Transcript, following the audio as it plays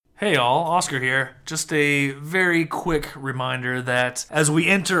Hey all, Oscar here. Just a very quick reminder that as we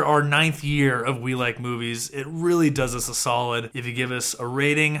enter our 9th year of We Like Movies, it really does us a solid if you give us a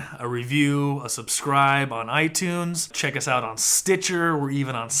rating, a review, a subscribe on iTunes. Check us out on Stitcher. We're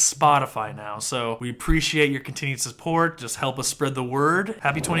even on Spotify now. So we appreciate your continued support. Just help us spread the word.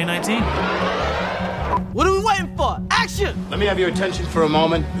 Happy 2019. What are we waiting for? Action! Let me have your attention for a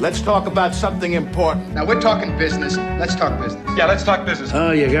moment. Let's talk about something important. Now, we're talking business. Let's talk business. Yeah, let's talk business.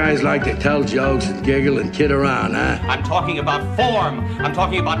 Oh, you guys like to tell jokes and giggle and kid around, huh? I'm talking about form. I'm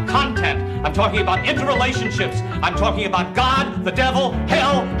talking about content. I'm talking about interrelationships. I'm talking about God, the devil,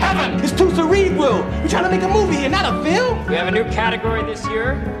 hell, heaven. It's too cerebral. We're trying to make a movie and not a film. We have a new category this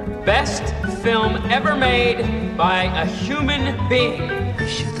year. Best film ever made by a human being. We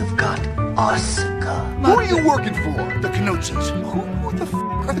should have got Oscar. Who are you working for? The Knutsons. Who the f***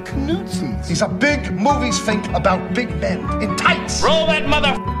 are the Knutsons? These are big movies think about big men in tights. Roll that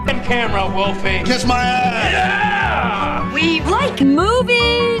motherfucking camera, Wolfie. Kiss my ass. Yeah! We like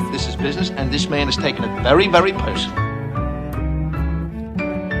movies. This is business, and this man is taking it very, very personal.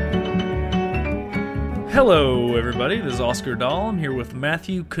 Hello, everybody. This is Oscar Dahl. I'm here with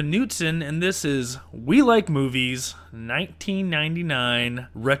Matthew Knutson, and this is We Like Movies 1999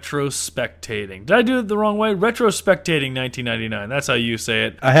 Retrospectating. Did I do it the wrong way? Retrospectating 1999. That's how you say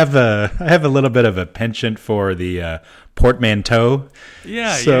it. I have a little bit of a penchant for the portmanteau.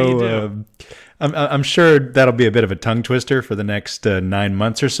 Yeah, so, you do. I'm sure that'll be a bit of a tongue twister for the next 9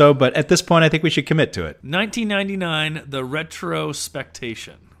 months or so, but at this point, I think we should commit to it. 1999, the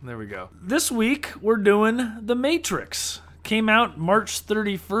Retrospectation. There we go. This week, we're doing The Matrix. Came out March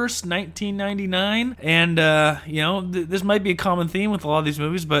 31st, 1999. And, this might be a common theme with a lot of these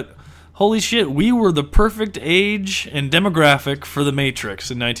movies, but holy shit, we were the perfect age and demographic for The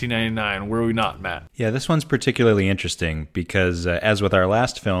Matrix in 1999. Were we not, Matt? Yeah, this one's particularly interesting because, as with our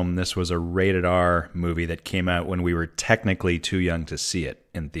last film, this was a rated R movie that came out when we were technically too young to see it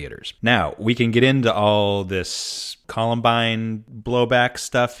in theaters. Now, we can get into all this Columbine blowback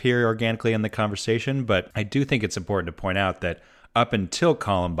stuff here organically in the conversation, but I do think it's important to point out that up until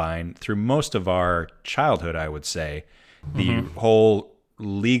Columbine, through most of our childhood, I would say, the whole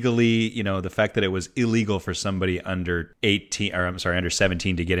legally, the fact that it was illegal for somebody under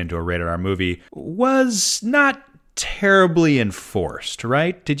 17 to get into a rated R movie was not terribly enforced,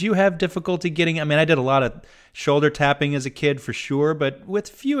 right? Did you have difficulty getting, I did a lot of shoulder tapping as a kid for sure, but with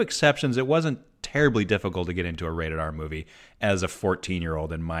few exceptions, it wasn't terribly difficult to get into a rated R movie as a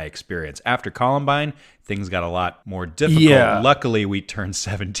 14-year-old in my experience. After Columbine, things got a lot more difficult. Yeah. Luckily, we turned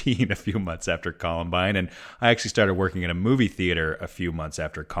 17 a few months after Columbine, and I actually started working in a movie theater a few months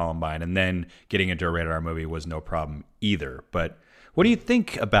after Columbine, and then getting into a rated R movie was no problem either. But what do you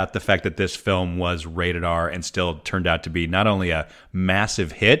think about the fact that this film was rated R and still turned out to be not only a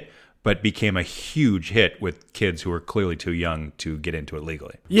massive hit, but became a huge hit with kids who were clearly too young to get into it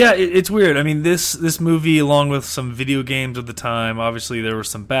legally? Yeah, it's weird. This movie, along with some video games at the time, obviously there was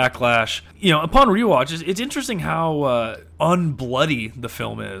some backlash. Upon rewatch, it's interesting how unbloody the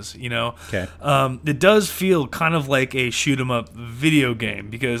film is. Okay. It does feel kind of like a shoot 'em up video game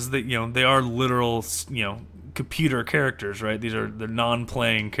because they are literal computer characters, right? They're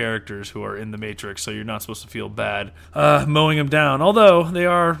non-playing characters who are in the Matrix, so you're not supposed to feel bad mowing them down. Although they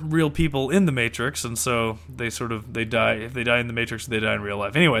are real people in the Matrix, and so they die. If they die in the Matrix, they die in real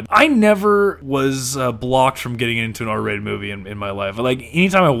life. Anyway, I never was blocked from getting into an R-rated movie in my life. Like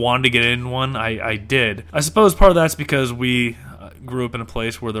anytime I wanted to get in one, I did. I suppose part of that's because we grew up in a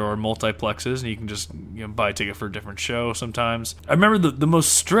place where there are multiplexes and you can just buy a ticket for a different show sometimes. I remember the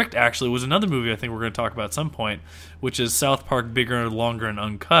most strict actually was another movie I think we're going to talk about at some point, which is South Park Bigger, Longer, and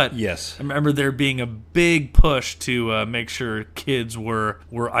Uncut. Yes. I remember there being a big push to make sure kids were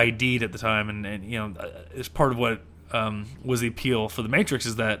ID'd at the time, and as part of what was the appeal for The Matrix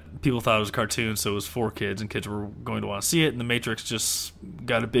is that people thought it was a cartoon, so it was for kids and kids were going to want to see it, and The Matrix just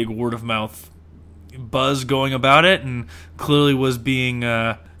got a big word of mouth buzz going about it, and clearly was being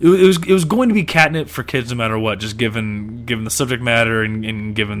it was going to be catnip for kids no matter what, just given the subject matter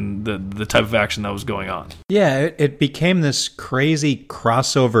and given the type of action that was going on. Yeah, it became this crazy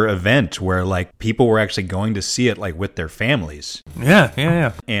crossover event where like people were actually going to see it like with their families.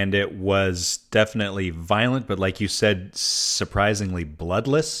 Yeah. And it was definitely violent, but like you said, surprisingly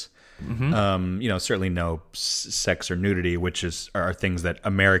bloodless. Certainly no sex or nudity, which are things that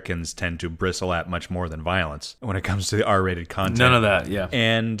Americans tend to bristle at much more than violence when it comes to the R-rated content. None of that, yeah.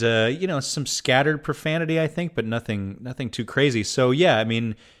 And some scattered profanity, I think, but nothing too crazy. So yeah,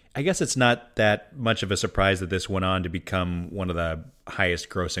 I guess it's not that much of a surprise that this went on to become one of the highest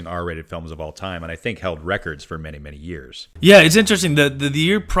grossing R-rated films of all time, and I think held records for many, many years. Yeah, it's interesting. The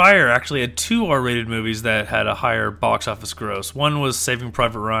year prior actually had 2 R-rated movies that had a higher box office gross. One was Saving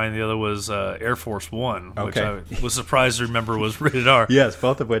Private Ryan, the other was Air Force One, which I was surprised to remember was rated R. Yes,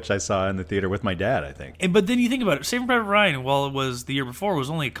 both of which I saw in the theater with my dad, I think. But then you think about it, Saving Private Ryan, while it was the year before, was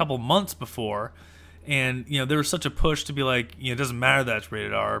only a couple months before. And, there was such a push to be like, it doesn't matter that it's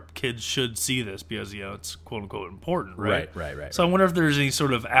rated R. Kids should see this because, it's quote-unquote important, right? Right. So I wonder if there's any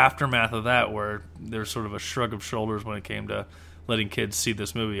sort of aftermath of that where there's sort of a shrug of shoulders when it came to letting kids see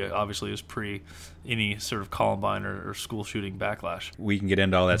this movie. Obviously, it was pre any sort of Columbine or school shooting backlash. We can get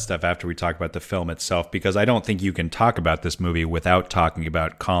into all that stuff after we talk about the film itself, because I don't think you can talk about this movie without talking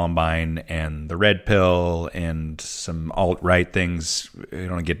about Columbine and the Red Pill and some alt-right things. We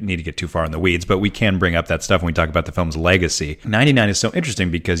don't need to get too far in the weeds, but we can bring up that stuff when we talk about the film's legacy. 99 is so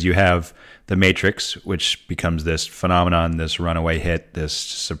interesting because you have The Matrix, which becomes this phenomenon, this runaway hit, this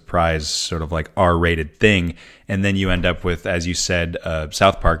surprise sort of like R-rated thing, and then you end up with, as you said,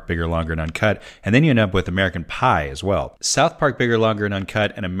 South Park, Bigger, Longer, and Uncut, and then you end up with American Pie as well. South Park, Bigger, Longer, and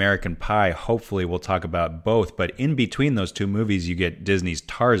Uncut, and American Pie, hopefully we'll talk about both, but in between those 2 movies, you get Disney's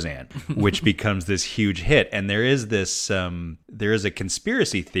Tarzan, which becomes this huge hit, and there is a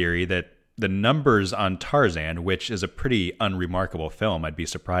conspiracy theory that the numbers on Tarzan, which is a pretty unremarkable film. I'd be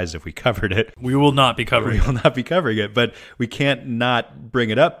surprised if we covered it. We will not be covering it. We will not be covering it, but we can't not bring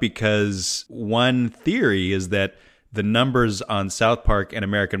it up because one theory is that the numbers on South Park and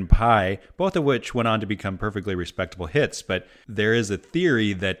American Pie, both of which went on to become perfectly respectable hits, but there is a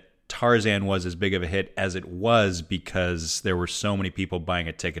theory that Tarzan was as big of a hit as it was because there were so many people buying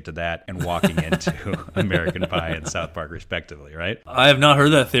a ticket to that and walking into American Pie and South Park respectively, right? I have not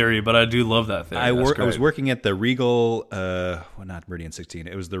heard that theory, but I do love that theory. I was working at the Regal, not Meridian 16,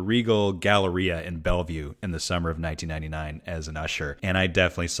 it was the Regal Galleria in Bellevue in the summer of 1999 as an usher, and I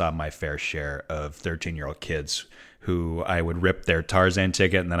definitely saw my fair share of 13-year-old kids who I would rip their Tarzan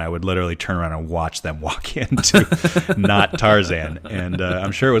ticket, and then I would literally turn around and watch them walk into not Tarzan. And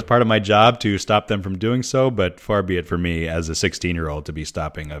I'm sure it was part of my job to stop them from doing so, but far be it for me as a 16-year-old to be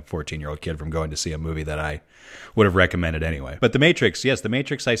stopping a 14-year-old kid from going to see a movie that I would have recommended anyway. But The Matrix, yes, The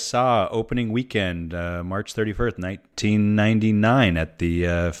Matrix I saw opening weekend, March 31st, 1999 at the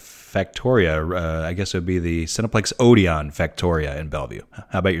Factoria. I guess it would be the Cineplex Odeon Factoria in Bellevue.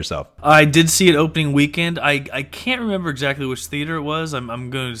 How about yourself? I did see it opening weekend. I can't remember exactly which theater it was. I'm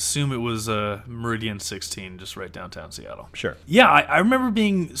going to assume it was Meridian 16, just right downtown Seattle. Sure. Yeah, I remember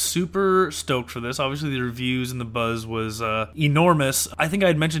being super stoked for this. Obviously, the reviews and the buzz was enormous. I think I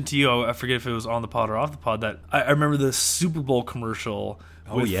had mentioned to you, I forget if it was on the pod or off the pod, that I remember the Super Bowl commercial.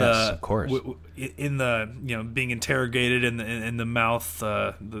 Oh, yes, of course. In the, being interrogated in the mouth,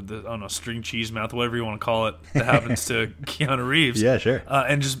 the I don't know, string cheese mouth, whatever you want to call it, that happens to Keanu Reeves. Yeah, sure.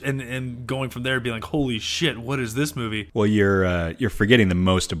 And going from there, being like, holy shit, what is this movie? Well, you're forgetting the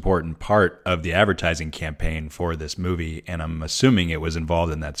most important part of the advertising campaign for this movie, and I'm assuming it was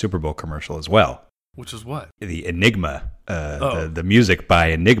involved in that Super Bowl commercial as well. Which is what? The Enigma, the music by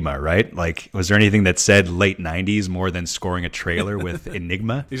Enigma, right? Like, was there anything that said late 90s more than scoring a trailer with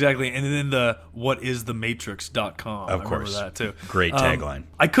Enigma? Exactly. And then the whatisthematrix.com. Of course. I remember that too. Great tagline.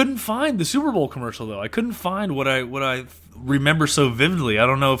 I couldn't find the Super Bowl commercial though. I couldn't find what I remember so vividly. I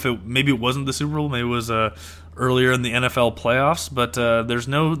don't know if maybe it wasn't the Super Bowl, maybe it was earlier in the NFL playoffs, but there's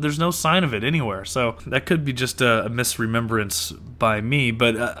no sign of it anywhere. So that could be just a misremembrance by me.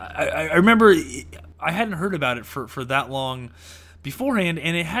 But I remember I hadn't heard about it for that long beforehand,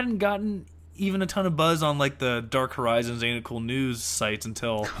 and it hadn't gotten even a ton of buzz on like the Dark Horizons, Ain't It Cool News sites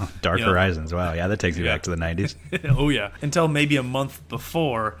until Horizons. Wow, yeah, that takes you back to the 90s. Oh yeah, until maybe a month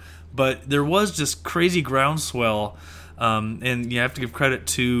before. But there was just crazy groundswell. And you have to give credit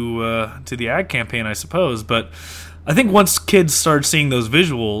to the ad campaign, I suppose. But I think once kids started seeing those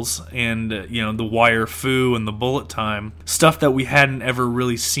visuals and the wire foo and the bullet time stuff that we hadn't ever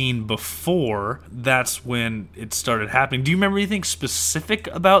really seen before, that's when it started happening. Do you remember anything specific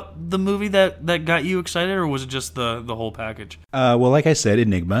about the movie that got you excited, or was it just the whole package? Well, like I said,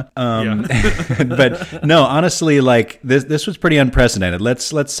 Enigma. But no, honestly, like this was pretty unprecedented. Let's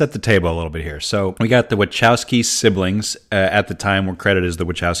set the table a little bit here. So we got the Wachowski siblings at the time were credited as the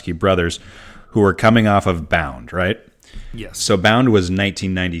Wachowski brothers, who were coming off of Bound, right? Yes. So Bound was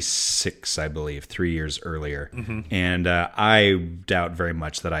 1996, I believe, 3 years earlier. And I doubt very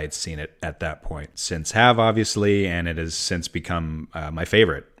much that I had seen it at that point. Since have, obviously, and it has since become my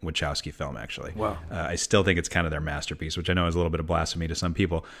favorite Wachowski film, actually. Wow. I still think it's kind of their masterpiece, which I know is a little bit of blasphemy to some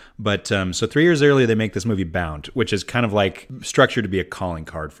people. But so 3 years earlier, they make this movie Bound, which is kind of like structured to be a calling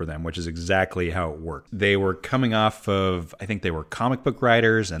card for them, which is exactly how it worked. They were coming off of, I think they were comic book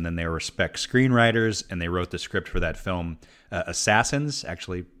writers, and then they were spec screenwriters, and they wrote the script for that film Assassins,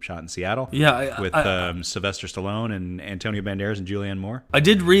 actually shot in Seattle. Yeah, with Sylvester Stallone and Antonio Banderas and Julianne Moore. I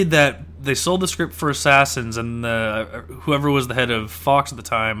did read that they sold the script for Assassins, and whoever was the head of Fox at the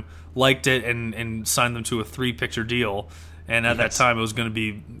time liked it and signed them to a 3-picture deal. And at that time, it was going to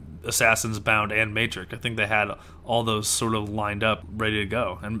be Assassins, Bound, and Matrix. I think they had all those sort of lined up, ready to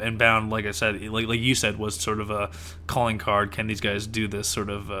go. And Bound, like I said, like you said, was sort of a calling card. Can these guys do this sort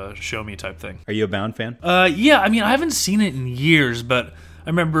of show me type thing? Are you a Bound fan? Yeah, I mean, I haven't seen it in years, but I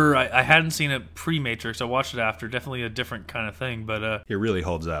remember I hadn't seen it pre-Matrix. I watched it after. Definitely a different kind of thing, but it really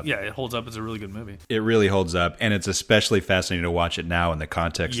holds up. Yeah, it holds up. It's a really good movie. It really holds up, and it's especially fascinating to watch it now in the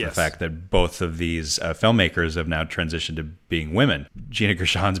context of the fact that both of these filmmakers have now transitioned to being women. Gina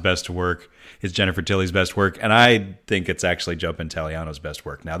Gershon's best work is Jennifer Tilly's best work, and I think it's actually Joe Pantoliano's best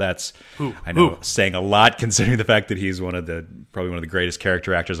work. Now that's, I know, saying a lot considering the fact that he's probably one of the greatest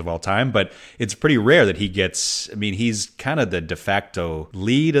character actors of all time, but it's pretty rare that he gets, I mean, he's kind of the de facto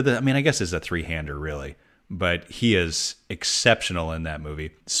lead of I guess it's a three-hander, really. But he is exceptional in that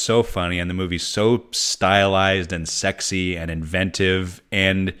movie. So funny, and the movie's so stylized and sexy and inventive,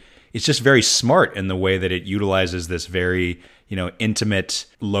 and it's just very smart in the way that it utilizes this very, intimate,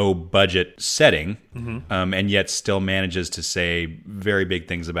 low-budget setting, and yet still manages to say very big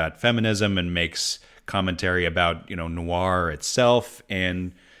things about feminism and makes commentary about, noir itself.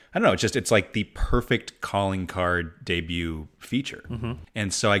 And I don't know, it's like the perfect calling card debut feature.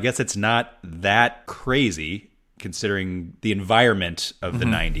 And so I guess it's not that crazy considering the environment of the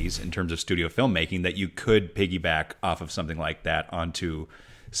 90s in terms of studio filmmaking that you could piggyback off of something like that onto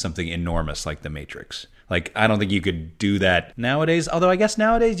something enormous like The Matrix. Like, I don't think you could do that nowadays, although I guess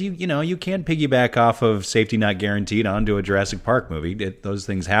nowadays you can piggyback off of Safety Not Guaranteed onto a Jurassic Park movie. Those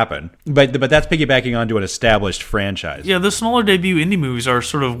things happen. But that's piggybacking onto an established franchise. Yeah, the smaller debut indie movies are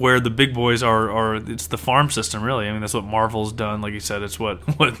sort of where the big boys are. It's the farm system, really. I mean, that's what Marvel's done. Like you said, it's what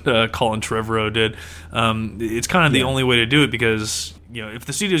Colin Trevorrow did. It's kind of the only way to do it because, if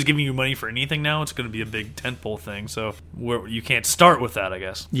the studio's giving you money for anything now, it's going to be a big tentpole thing. So you can't start with that, I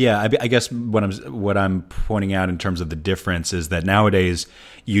guess. Yeah, I guess what I'm pointing out in terms of the difference is that nowadays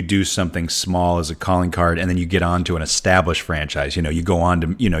you do something small as a calling card, and then you get on to an established franchise. You go on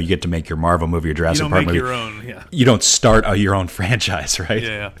to, you get to make your Marvel movie or Jurassic Park movie. You don't make your own, yeah. You don't start your own franchise, right?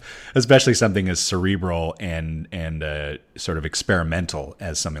 Yeah. Especially something as cerebral and sort of experimental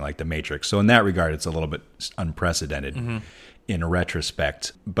as something like The Matrix. So in that regard, it's a little bit unprecedented in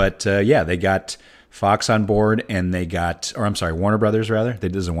retrospect. But they got Fox on board, and Warner Brothers, rather.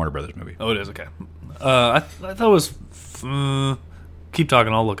 This is a Warner Brothers movie. Oh, it is? Okay. I thought it was... keep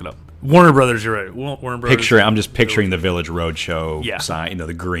talking, I'll look it up. Warner Brothers, you're right. Warner Brothers. I'm just picturing the Village Roadshow sign,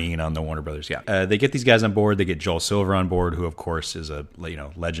 the green on the Warner Brothers. Yeah. They get these guys on board. They get Joel Silver on board, who, of course, is a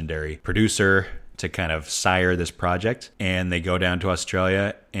legendary producer, to kind of sire this project. And they go down to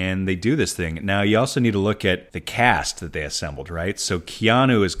Australia and they do this thing. Now, you also need to look at the cast that they assembled, right? So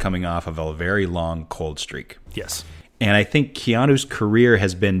Keanu is coming off of a very long cold streak. Yes. And I think Keanu's career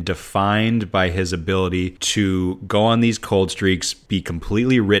has been defined by his ability to go on these cold streaks, be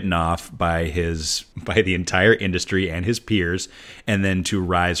completely written off by the entire industry and his peers, and then to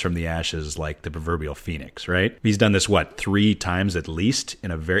rise from the ashes like the proverbial phoenix, right? He's done this, 3 times at least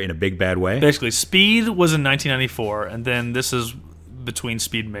in a big bad way? Basically, Speed was in 1994, and then this is between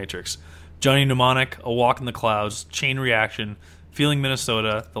Speed and Matrix. Johnny Mnemonic, A Walk in the Clouds, Chain Reaction, Feeling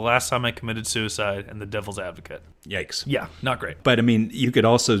Minnesota, The Last Time I Committed Suicide, and The Devil's Advocate. Yikes. Yeah, not great. But, I mean, you could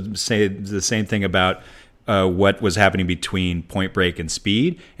also say the same thing about what was happening between Point Break and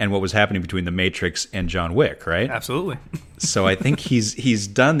Speed and what was happening between The Matrix and John Wick, right? Absolutely. So I think he's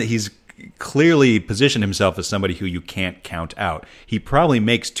done that. He's clearly positioned himself as somebody who you can't count out. He probably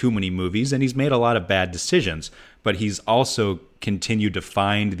makes too many movies, and he's made a lot of bad decisions, but he's also continued to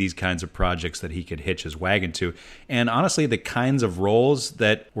find these kinds of projects that he could hitch his wagon to. And honestly, the kinds of roles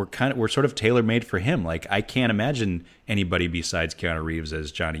that were sort of tailor-made for him. Like, I can't imagine anybody besides Keanu Reeves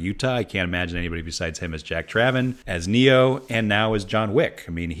as Johnny Utah. I can't imagine anybody besides him as Jack Traven, as Neo, and now as John Wick.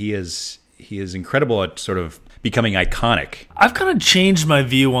 I mean, he is he is incredible at sort of becoming iconic. I've kind of changed my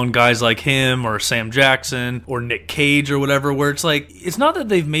view on guys like him or Sam Jackson or Nick Cage or whatever, where it's like, it's not that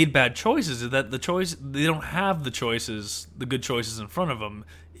they've made bad choices, it's that they don't have the good choices in front of them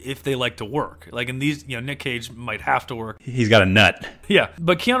if they like to work. Like in these, Nick Cage might have to work. He's got a nut. Yeah,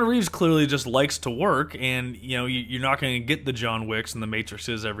 but Keanu Reeves clearly just likes to work, and you're not going to get the John Wicks and the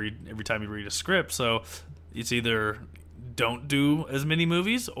Matrixes every time you read a script. So it's either don't do as many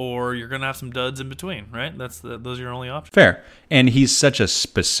movies, or you're going to have some duds in between, right? Those are your only options. Fair. And he's such a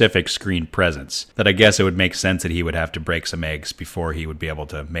specific screen presence that I guess it would make sense that he would have to break some eggs before he would be able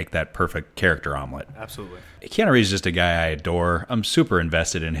to make that perfect character omelet. Absolutely. Keanu Reeves is just a guy I adore. I'm super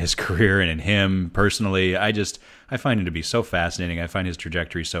invested in his career and in him personally. I find him to be so fascinating. I find his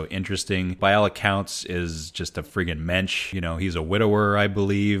trajectory so interesting. By all accounts, is just a friggin' mensch. He's a widower, I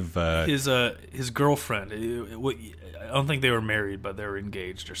believe. His girlfriend, I don't think they were married, but they were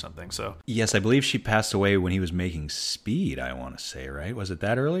engaged or something. So yes, I believe she passed away when he was making Speed, I want to say, right? Was it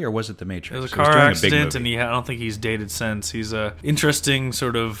that early, or was it The Matrix? It was a car accident, and I don't think he's dated since. He's a interesting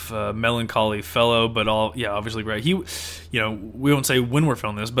sort of melancholy fellow, but obviously right. He, we won't say when we're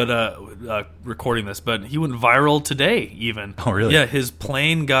filming this, but recording this, but he went viral today even. Oh, really? Yeah, his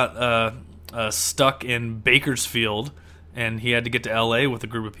plane got stuck in Bakersfield, and he had to get to LA with a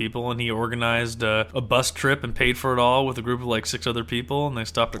group of people, and he organized a bus trip and paid for it all with a group of like 6 other people, and they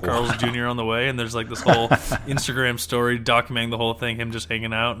stopped at Carl's Jr. on the way, and there's like this whole Instagram story documenting the whole thing, him just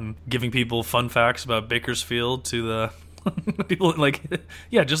hanging out and giving people fun facts about Bakersfield to the people,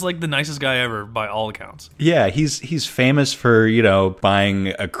 just like the nicest guy ever by all accounts. Yeah, he's famous for, buying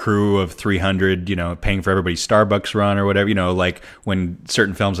a crew of 300, paying for everybody's Starbucks run or whatever, like when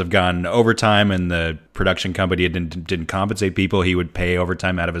certain films have gone overtime and the production company didn't compensate people, he would pay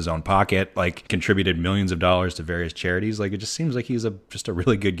overtime out of his own pocket, like contributed millions of dollars to various charities. Like, it just seems like he's just a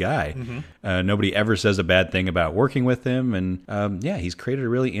really good guy. Mm-hmm. Nobody ever says a bad thing about working with him. And he's created a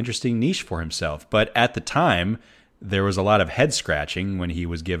really interesting niche for himself. But at the time, there was a lot of head scratching when he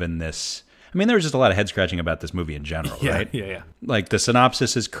was given this. I mean, there was just a lot of head scratching about this movie in general, right? Yeah. Like, the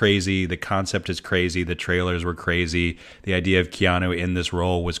synopsis is crazy, the concept is crazy, the trailers were crazy, the idea of Keanu in this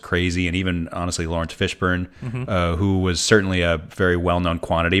role was crazy, and even, honestly, Lawrence Fishburne, who was certainly a very well-known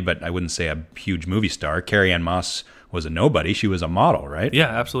quantity, but I wouldn't say a huge movie star. Carrie-Anne Moss was a nobody. She was a model, right? Yeah,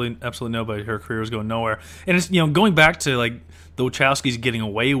 absolutely nobody. Her career was going nowhere. And it's, going back to, like, the Wachowskis getting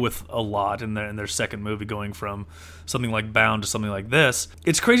away with a lot in their second movie, going from something like Bound to something like this.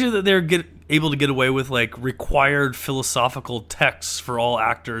 It's crazy that they're able to get away with like required philosophical texts for all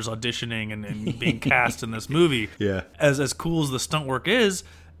actors auditioning and being cast in this movie. Yeah. As cool as the stunt work is,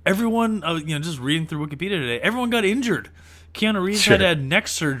 everyone, just reading through Wikipedia today, everyone got injured. Keanu Reeves had neck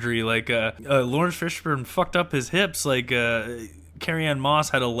surgery. Like Lawrence Fishburne fucked up his hips. Like Carrie-Anne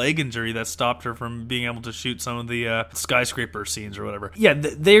Moss had a leg injury that stopped her from being able to shoot some of the skyscraper scenes or whatever. Yeah,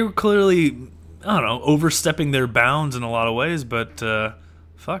 they were clearly, I don't know, overstepping their bounds in a lot of ways, but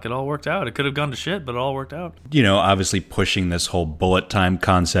fuck, it all worked out. It could have gone to shit, but it all worked out. Obviously pushing this whole bullet time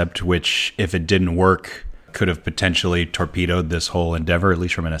concept, which, if it didn't work, could have potentially torpedoed this whole endeavor, at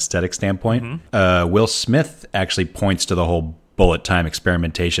least from an aesthetic standpoint. Mm-hmm. Will Smith actually points to the whole bullet time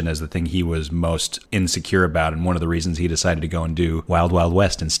experimentation as the thing he was most insecure about, and one of the reasons he decided to go and do Wild Wild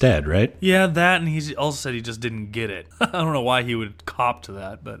West instead, right? Yeah, that, and he also said he just didn't get it. I don't know why he would cop to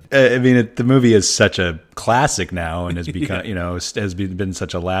that, but the movie is such a classic now, and has become, has been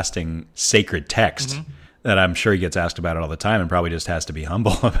such a lasting sacred text. Mm-hmm. That I'm sure he gets asked about it all the time and probably just has to be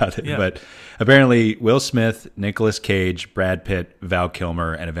humble about it. Yeah. But apparently Will Smith, Nicolas Cage, Brad Pitt, Val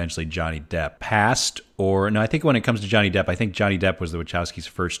Kilmer, and eventually Johnny Depp passed. I think when it comes to Johnny Depp, I think Johnny Depp was the Wachowskis'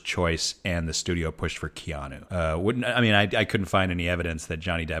 first choice, and the studio pushed for Keanu. I couldn't find any evidence that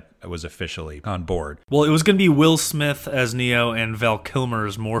Johnny Depp was officially on board. Well, it was going to be Will Smith as Neo and Val Kilmer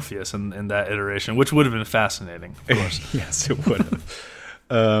as Morpheus in that iteration, which would have been fascinating, of course. Yes, it would have.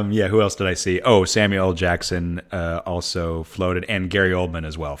 Who else did I see? Oh, Samuel L. Jackson also floated, and Gary Oldman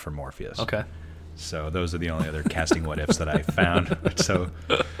as well for Morpheus. Okay. So those are the only other casting what-ifs that I found. So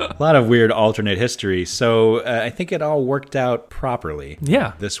a lot of weird alternate history. So I think it all worked out properly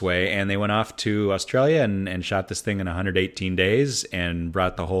this way. And they went off to Australia and shot this thing in 118 days and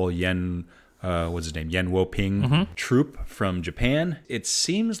brought the whole Yen Wuoping troupe from Japan. It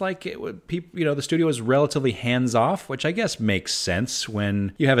seems like the studio was relatively hands-off, which I guess makes sense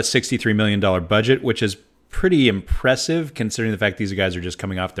when you have a $63 million budget, which is pretty impressive considering the fact these guys are just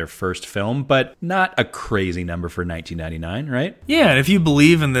coming off their first film, but not a crazy number for 1999, right? Yeah, and if you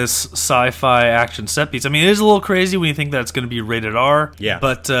believe in this sci-fi action set piece, I mean, it is a little crazy when you think that it's going to be rated R. Yeah.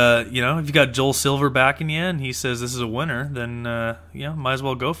 But, if you got Joel Silver backing you and he says this is a winner, then, might as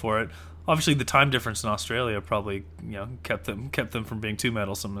well go for it. Obviously, the time difference in Australia probably kept them from being too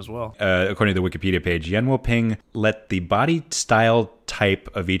meddlesome as well. According to the Wikipedia page, Yuen Woo-ping let the body style type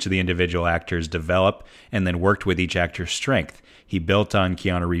of each of the individual actors develop and then worked with each actor's strength. He built on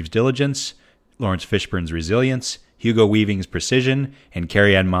Keanu Reeves' diligence, Lawrence Fishburne's resilience, Hugo Weaving's precision, and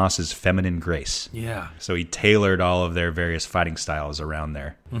Carrie-Anne Moss's feminine grace. Yeah. So he tailored all of their various fighting styles around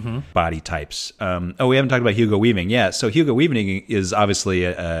their body types. We haven't talked about Hugo Weaving. Yeah, so Hugo Weaving is obviously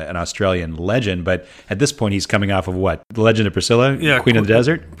an Australian legend, but at this point he's coming off of what? The Legend of Priscilla? Yeah, Queen of the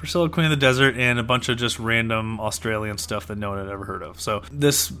Desert? Priscilla, Queen of the Desert, and a bunch of just random Australian stuff that no one had ever heard of. So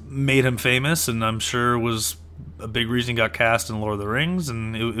this made him famous, and I'm sure was a big reason he got cast in Lord of the Rings,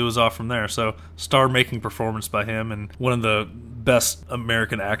 and it was off from there. So star-making performance by him, and one of the best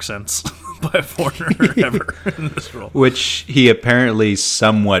American accents by a foreigner ever in this role. Which he apparently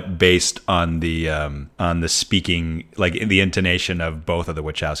somewhat based on the speaking, like in the intonation of both of the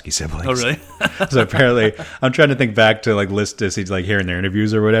Wachowski siblings. Oh, really? So apparently, I'm trying to think back to like lists he's like hearing their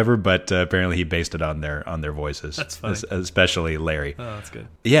interviews or whatever, but apparently he based it on their voices. That's funny. Especially Larry. Oh, that's good.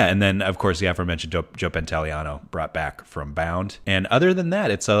 Yeah, and then of course the aforementioned Joe Pantoliano brought back from Bound, and other than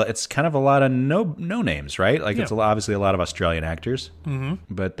that, it's kind of a lot of no names, right? Like it's obviously a lot of Australian actors,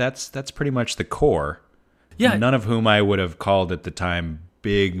 but that's pretty much the core. Yeah, none of whom I would have called at the time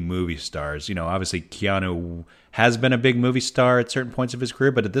big movie stars. Obviously Keanu has been a big movie star at certain points of his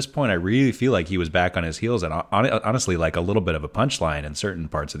career, but at this point I really feel like he was back on his heels and honestly like a little bit of a punchline in certain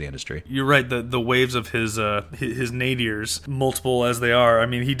parts of the industry. You're right. The waves of his nadirs, multiple as they are, I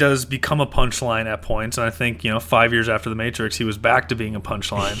mean, he does become a punchline at points, and I think 5 years after The Matrix he was back to being a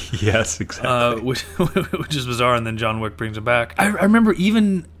punchline. Yes, exactly. Which is bizarre, and then John Wick brings him back. I remember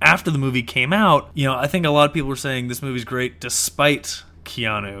even after the movie came out, I think a lot of people were saying this movie's great despite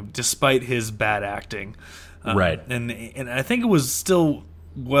Keanu, despite his bad acting. Right. And I think it was still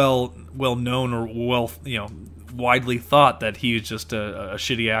well known or widely thought that he was just a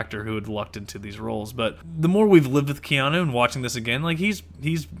shitty actor who had lucked into these roles. But the more we've lived with Keanu and watching this again, like he's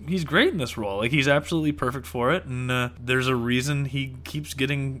great in this role. Like he's absolutely perfect for it, and there's a reason he keeps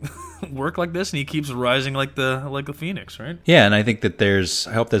getting work like this, and he keeps rising like the phoenix, right? Yeah, and I think that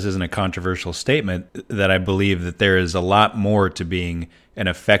I hope this isn't a controversial statement, that I believe that there is a lot more to being an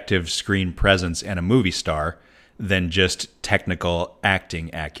effective screen presence and a movie star than just technical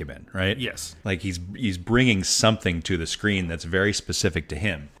acting acumen, right? Yes. Like he's bringing something to the screen that's very specific to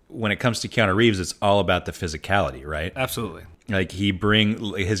him. When it comes to Keanu Reeves, it's all about the physicality, right? Absolutely. Like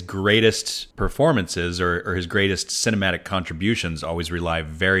his greatest performances or his greatest cinematic contributions always rely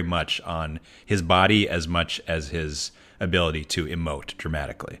very much on his body as much as his ability to emote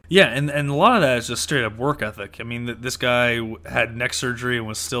dramatically. Yeah, and a lot of that is just straight up work ethic. I mean, this guy had neck surgery and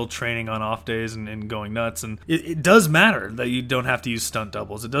was still training on off days and going nuts. And it does matter that you don't have to use stunt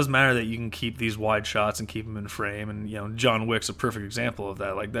doubles. It does matter that you can keep these wide shots and keep them in frame. And John Wick's a perfect example of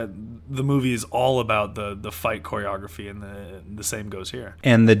that. Like that, the movie is all about the fight choreography, and the same goes here.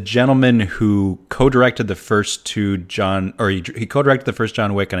 And the gentleman who co-directed the first two he co-directed the first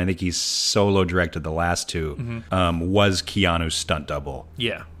John Wick, and I think he solo directed the last two, was Keanu's stunt double.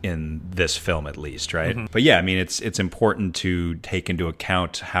 Yeah. In this film, at least, right? Mm-hmm. But yeah, I mean, it's important to take into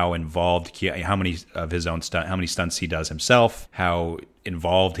account how involved how many stunts he does himself, how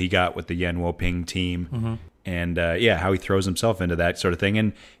involved he got with the Yuen Woo-ping team. And how he throws himself into that sort of thing,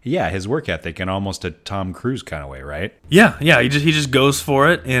 and his work ethic in almost a Tom Cruise kind of way, right? Yeah, he just goes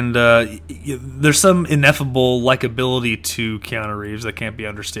for it, and there's some ineffable likability to Keanu Reeves that can't be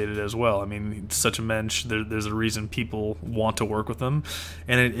understated as well. I mean, he's such a mensch. There's a reason people want to work with him,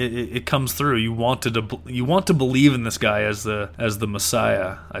 and it comes through. You want to believe in this guy as the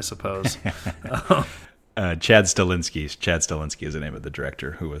Messiah, I suppose. Chad Stahelski is the name of the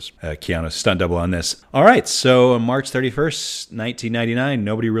director who was Keanu's stunt double on this. All right, so on March 31st, 1999,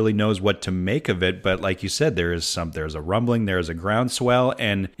 nobody really knows what to make of it, but like you said, there's a rumbling, there's a groundswell,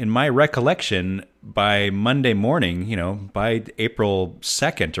 and in my recollection, by Monday morning, by April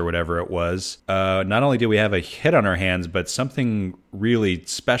 2nd or whatever it was, not only did we have a hit on our hands, but something really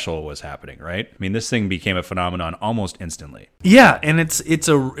special was happening, right? I mean, this thing became a phenomenon almost instantly. Yeah, and it's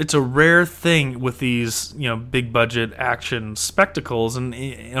a rare thing with these, big budget action spectacles, and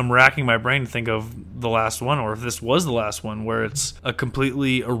I'm racking my brain to think of the last one, or if this was the last one, where it's a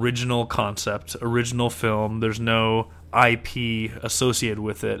completely original concept, original film. There's no IP associated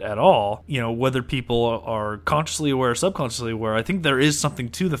with it at all. Whether people are consciously aware or subconsciously aware, I think there is something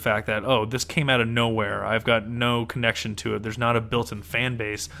to the fact that, this came out of nowhere. I've got no connection to it. There's not a built-in fan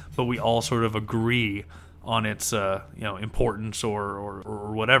base, but we all sort of agree on its importance or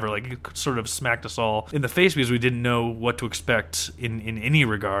whatever. Like, it sort of smacked us all in the face because we didn't know what to expect in any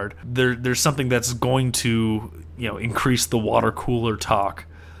regard. There's something that's going to increase the water cooler talk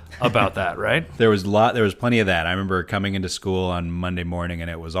about that, right? There was plenty of that. I remember coming into school on Monday morning, and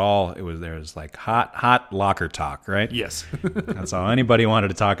there was like hot locker talk, right? Yes. That's all anybody wanted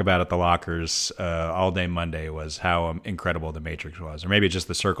to talk about at the lockers all day Monday was how incredible The Matrix was, or maybe just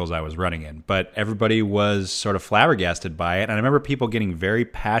the circles I was running in. But everybody was sort of flabbergasted by it, and I remember people getting very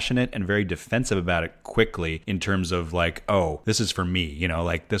passionate and very defensive about it quickly in terms of like, oh, this is for me,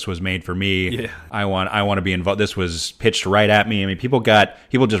 like this was made for me. Yeah. I want to be involved. This was pitched right at me. I mean, people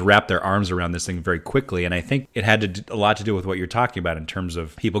just wrapped their arms around this thing very quickly, and I think it had a lot to do with what you're talking about in terms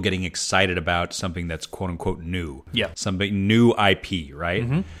of people getting excited about something that's quote unquote new. Yeah. Something new IP, right?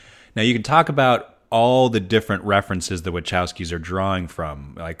 Mm-hmm. Now you can talk about all the different references the Wachowskis are drawing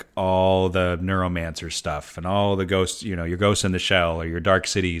from, like all the Neuromancer stuff and all the ghosts, your Ghost in the Shell or your Dark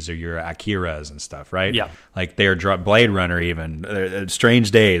Cities or your Akiras and stuff, right? Yeah. Like they're Blade Runner even,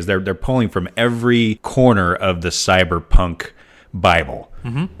 Strange Days. They're pulling from every corner of the cyberpunk Bible,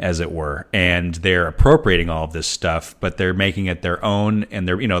 as it were, and they're appropriating all of this stuff, but they're making it their own, and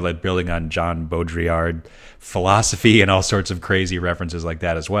they're like building on John Baudrillard philosophy and all sorts of crazy references like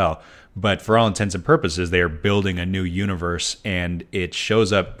that as well. But for all intents and purposes, they are building a new universe, and it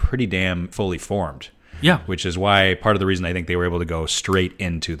shows up pretty damn fully formed. Yeah. Which is why part of the reason I think they were able to go straight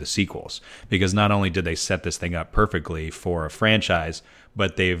into the sequels, because not only did they set this thing up perfectly for a franchise,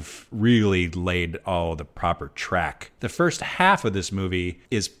 but they've really laid all the proper track. The first half of this movie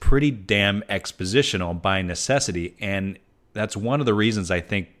is pretty damn expositional by necessity, and that's one of the reasons I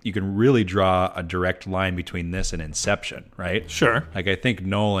think you can really draw a direct line between this and Inception, right? Sure. Like, I think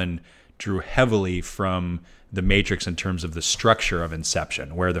Nolan drew heavily from The Matrix in terms of the structure of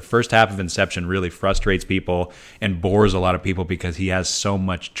Inception, where the first half of Inception really frustrates people and bores a lot of people because he has so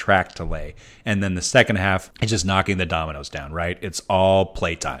much track to lay. And then the second half is just knocking the dominoes down, right? It's all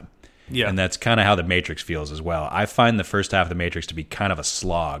playtime. Yeah. And that's kind of how The Matrix feels as well. I find the first half of The Matrix to be kind of a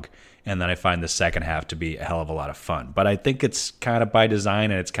slog, and then I find the second half to be a hell of a lot of fun. But I think it's kind of by design,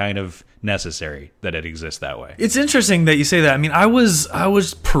 and it's kind of necessary that it exists that way. It's interesting that you say that. I mean, I was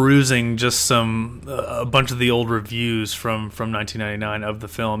perusing just a bunch of the old reviews from 1999 of the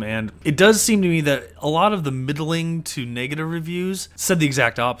film, and it does seem to me that a lot of the middling to negative reviews said the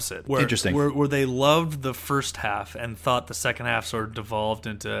exact opposite. Interesting. Where they loved the first half and thought the second half sort of devolved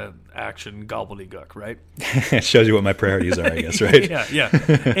into action gobbledygook, right? It shows you what my priorities are, I guess, right? Yeah.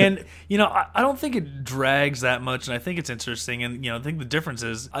 And, I don't think it drags that much, and I think it's interesting, and, I think the difference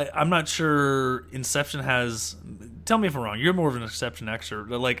is, I'm not sure Inception has... Tell me if I'm wrong. You're more of an Inception expert.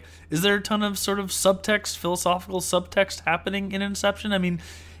 But like, is there a ton of sort of subtext, philosophical subtext happening in Inception? I mean,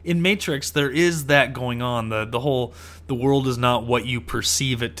 in Matrix, there is that going on. The world is not what you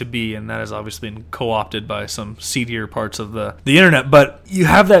perceive it to be, and that has obviously been co-opted by some seedier parts of the internet. But you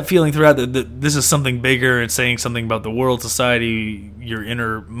have that feeling throughout that this is something bigger and saying something about the world, society, your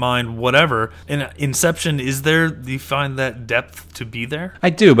inner mind, whatever. In Inception, do you find that depth to be there? I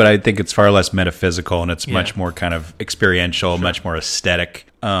do, but I think it's far less metaphysical, and it's much more kind of experiential, much more aesthetic,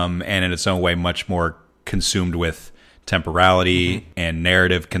 and in its own way, much more consumed with temporality and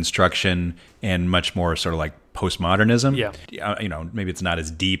narrative construction, and much more sort of like postmodernism. Yeah. Maybe it's not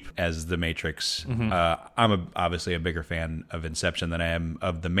as deep as The Matrix. I'm obviously a bigger fan of Inception than I am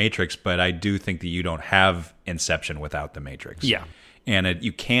of The Matrix, but I do think that you don't have Inception without The Matrix. Yeah. And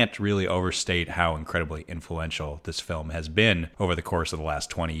you can't really overstate how incredibly influential this film has been over the course of the last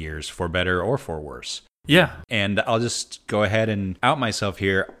 20 years, for better or for worse. Yeah. And I'll just go ahead and out myself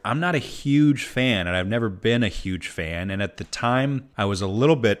here. I'm not a huge fan, and I've never been a huge fan. And at the time, I was a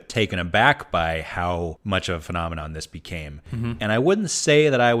little bit taken aback by how much of a phenomenon this became. And I wouldn't say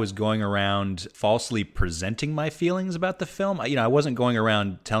that I was going around falsely presenting my feelings about the film. I wasn't going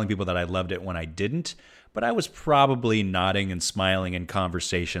around telling people that I loved it when I didn't. But I was probably nodding and smiling in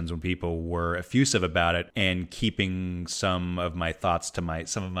conversations when people were effusive about it, and keeping some of my thoughts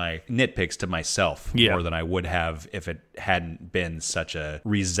some of my nitpicks to myself more than I would have if it hadn't been such a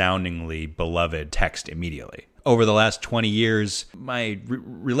resoundingly beloved text immediately. Over the last 20 years, my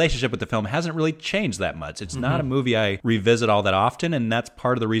relationship with the film hasn't really changed that much. It's not a movie I revisit all that often, and that's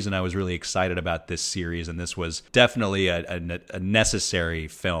part of the reason I was really excited about this series, and this was definitely a necessary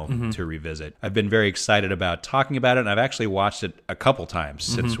film to revisit. I've been very excited about talking about it, and I've actually watched it a couple times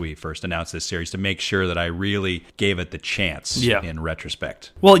since we first announced this series to make sure that I really gave it the chance in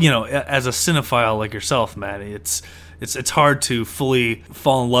retrospect. Well, as a cinephile like yourself, Matt, it's hard to fully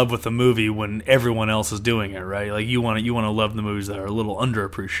fall in love with a movie when everyone else is doing it, right? Like you want to love the movies that are a little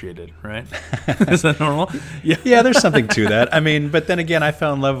underappreciated, right? Is that normal? Yeah, there's something to that. I mean, but then again, I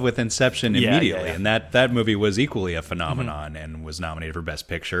fell in love with Inception immediately, and that movie was equally a phenomenon and was nominated for Best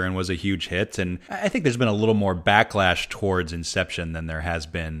Picture and was a huge hit. And I think there's been a little more backlash towards Inception than there has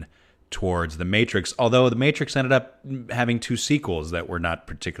been towards The Matrix, although The Matrix ended up having 2 sequels that were not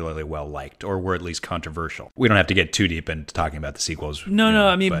particularly well liked, or were at least controversial. We don't have to get too deep into talking about the sequels. No,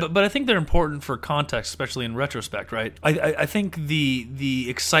 I mean, but I think they're important for context, especially in retrospect, right? I think the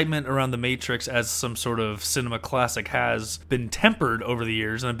excitement around The Matrix as some sort of cinema classic has been tempered over the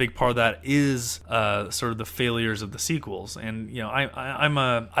years, and a big part of that is sort of the failures of the sequels. And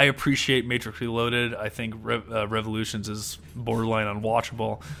I appreciate Matrix Reloaded. I think Revolutions is borderline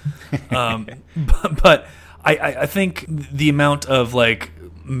unwatchable. But I think the amount of like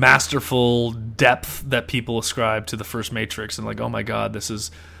masterful depth that people ascribe to the first Matrix and like, oh my God, this is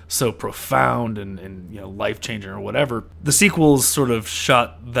so profound and life changing or whatever. The sequels sort of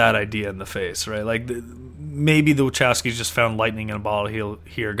shot that idea in the face, right? Like maybe the Wachowskis just found lightning in a bottle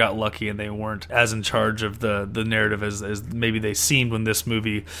here, got lucky, and they weren't as in charge of the narrative as maybe they seemed when this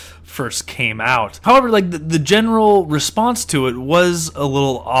movie first came out. However, like the general response to it was a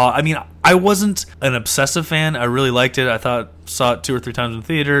little odd. I mean, I wasn't an obsessive fan. I really liked it. Saw it 2 or 3 times in the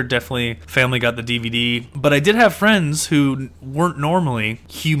theater. Definitely family got the DVD. But I did have friends who weren't normally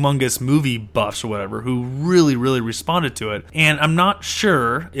humongous movie buffs or whatever who really, really responded to it. And I'm not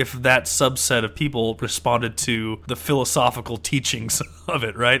sure if that subset of people responded to the philosophical teachings of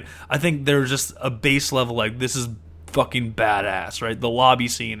it, right? I think there's just a base level like, this is fucking badass, right? The lobby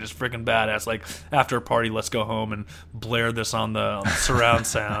scene is freaking badass. Like, after a party, let's go home and blare this on the surround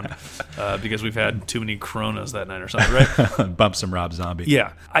sound because we've had too many Coronas that night or something, right? Bump some Rob Zombie.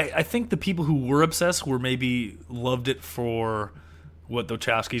 Yeah. I think the people who were obsessed were maybe loved it for what the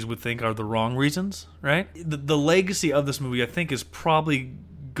Wachowskis would think are the wrong reasons, right? The legacy of this movie, I think, is probably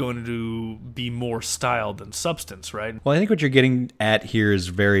going to be more style than substance, right? Well, I think what you're getting at here is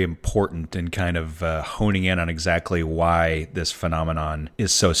very important in kind of honing in on exactly why this phenomenon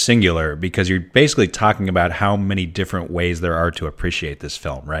is so singular, because you're basically talking about how many different ways there are to appreciate this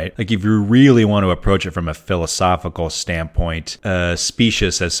film, right? Like, if you really want to approach it from a philosophical standpoint,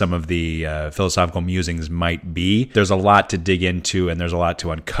 specious as some of the philosophical musings might be, there's a lot to dig into and there's a lot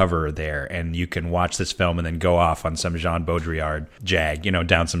to uncover there, and you can watch this film and then go off on some Jean Baudrillard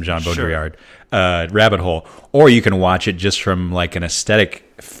down some Jean Baudrillard rabbit hole, or you can watch it just from like an aesthetic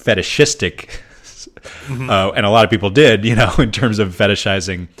fetishistic and a lot of people did, in terms of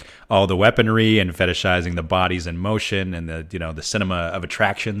fetishizing all the weaponry and fetishizing the bodies in motion and the cinema of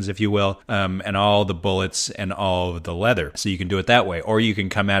attractions, if you will, and all the bullets and all the leather. So you can do it that way, or you can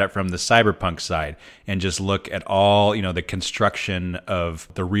come at it from the cyberpunk side and just look at all the construction of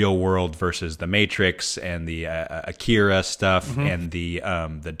the real world versus the Matrix and the Akira stuff and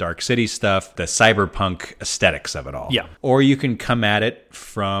the Dark City stuff, the cyberpunk aesthetics of it all. Yeah. Or you can come at it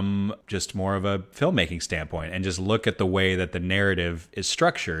from just more of a filmmaking standpoint and just look at the way that the narrative is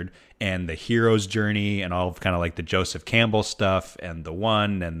structured and the hero's journey and all of kind of like the Joseph Campbell stuff and the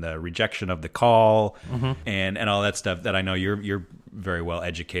one and the rejection of the call and all that stuff that I know you're very well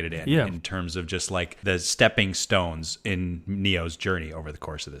educated in terms of just like the stepping stones in Neo's journey over the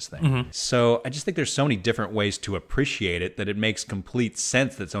course of this thing. So I just think there's so many different ways to appreciate it that it makes complete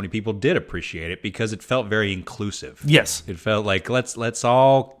sense that so many people did appreciate it, because it felt very inclusive. Yes. It felt like let's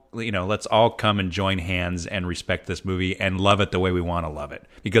all come and join hands and respect this movie and love it the way we want to love it,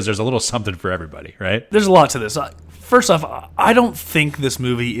 because there's a little something for everybody, right? There's a lot to this. First off, I don't think this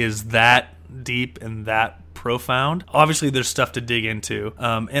movie is that deep and that profound. Obviously, there's stuff to dig into,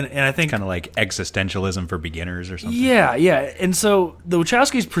 and I think kind of like existentialism for beginners or something. Yeah. And so the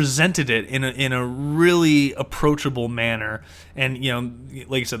Wachowskis presented it in a really approachable manner, and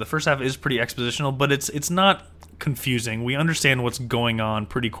like you said, the first half is pretty expositional, but it's not confusing. We understand what's going on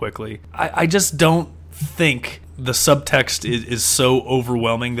pretty quickly. I just don't think the subtext is so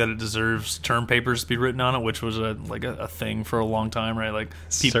overwhelming that it deserves term papers to be written on it, which was a thing for a long time, right? Like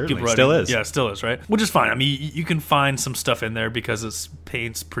certainly people still is. Yeah, still is, right? Which is fine. I mean, you can find some stuff in there because it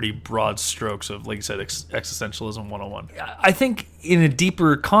paints pretty broad strokes of, like you said, existentialism 101. I think in a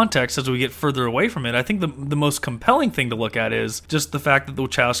deeper context, as we get further away from it, I think the most compelling thing to look at is just the fact that the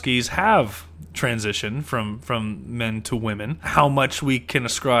Wachowskis have transition from men to women, how much we can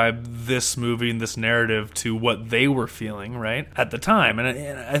ascribe this movie and this narrative to what they were feeling, right, at the time.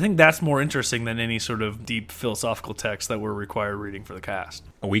 And I think that's more interesting than any sort of deep philosophical text that we're required reading for the cast.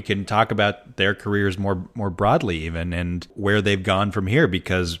 We can talk about their careers more broadly even, and where they've gone from here,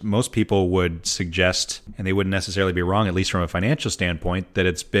 because most people would suggest, and they wouldn't necessarily be wrong, at least from a financial standpoint, that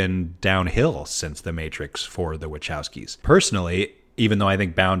it's been downhill since The Matrix for the Wachowskis. Personally, even though I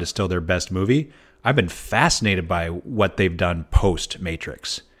think Bound is still their best movie, I've been fascinated by what they've done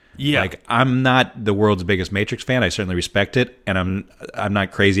post-Matrix. Yeah. Like, I'm not the world's biggest Matrix fan. I certainly respect it, and I'm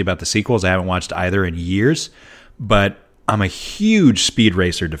not crazy about the sequels. I haven't watched either in years, but I'm a huge Speed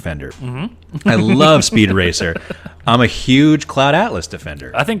Racer defender. Mm-hmm. I love Speed Racer. I'm a huge Cloud Atlas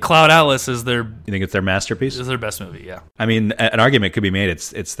defender. I think Cloud Atlas is their... You think it's their masterpiece? Is their best movie, yeah. I mean, an argument could be made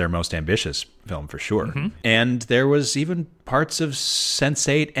it's their most ambitious film for sure. Mm-hmm. And there was even parts of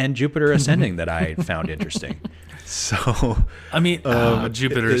Sense8 and Jupiter Ascending that I found interesting. So, I mean,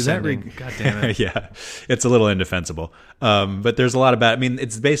 Jupiter Ascending. God damn it. Yeah, it's a little indefensible. But there's a lot about, I mean,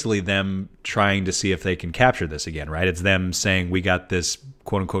 it's basically them trying to see if they can capture this again, right? It's them saying, we got this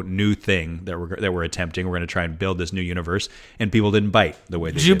quote unquote new thing that we're attempting. We're going to try and build this new universe, and people didn't bite the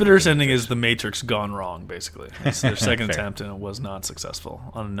way they did. Jupiter Ascending is the Matrix gone wrong, basically. It's their second attempt, and it was not successful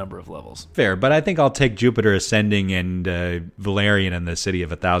on a number of levels. Fair, but I think I'll take Jupiter Ascending and Valerian and the City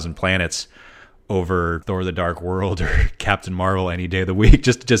of a Thousand Planets over Thor: The Dark World or Captain Marvel any day of the week,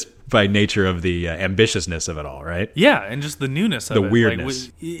 just by nature of the ambitiousness of it all, right? Yeah, and just the newness of it. The weirdness.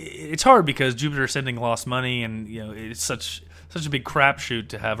 Like, it's hard because Jupiter Ascending lost money, and it's such a big crapshoot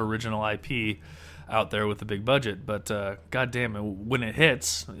to have original IP out there with a big budget. But goddamn it, when it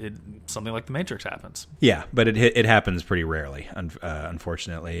hits, something like The Matrix happens. Yeah, but it happens pretty rarely,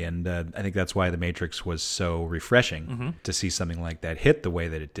 unfortunately, and I think that's why The Matrix was so refreshing to see something like that hit the way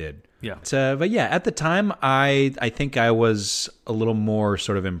that it did. Yeah. But yeah, at the time, I think I was a little more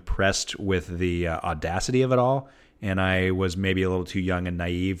sort of impressed with the audacity of it all. And I was maybe a little too young and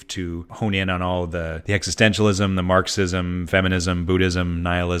naive to hone in on all the existentialism, the Marxism, feminism, Buddhism,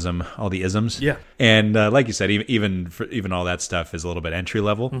 nihilism, all the isms. Yeah. And like you said, even all that stuff is a little bit entry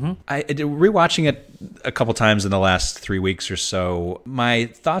level. Mm-hmm. Rewatching it a couple times in the last 3 weeks or so, my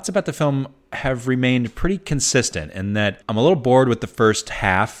thoughts about the film have remained pretty consistent in that I'm a little bored with the first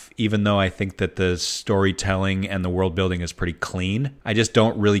half, even though I think that the storytelling and the world building is pretty clean. I just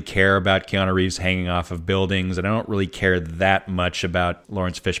don't really care about Keanu Reeves hanging off of buildings, and I don't really care that much about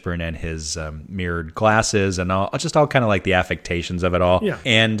Lawrence Fishburne and his mirrored glasses and all kind of like the affectations of it all. Yeah.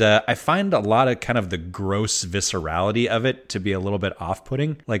 And I find a lot of kind of the gross viscerality of it to be a little bit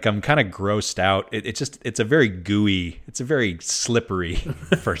off-putting. Like, I'm kind of grossed out. It's a very gooey, it's a very slippery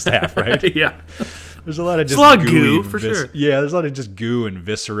first half, right? Yeah. There's a lot of just goo, for sure. Yeah, there's a lot of just goo and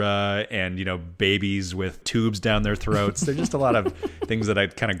viscera and, babies with tubes down their throats. There's just a lot of things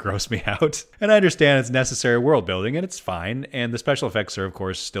that kind of gross me out. And I understand it's necessary world building, and it's fine. And the special effects are, of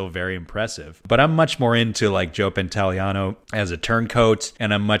course, still very impressive. But I'm much more into, like, Joe Pantoliano as a turncoat,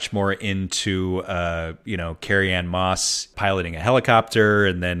 and I'm much more into, Carrie-Anne Moss piloting a helicopter,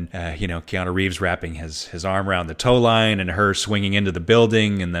 and then, Keanu Reeves wrapping his arm around the tow line, and her swinging into the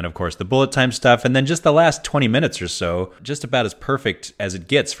building, and then, of course, the bullet time stuff, and then just the last 20 minutes or so, just about as perfect as it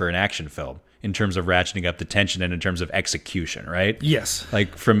gets for an action film in terms of ratcheting up the tension and in terms of execution, right? Yes.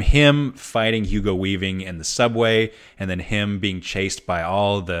 Like, from him fighting Hugo Weaving in the subway, and then him being chased by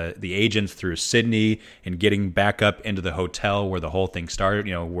all the agents through Sydney and getting back up into the hotel where the whole thing started,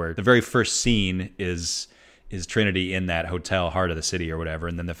 where the very first scene is Trinity in that hotel, heart of the city or whatever.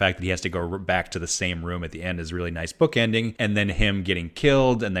 And then the fact that he has to go back to the same room at the end is really nice bookending. And then him getting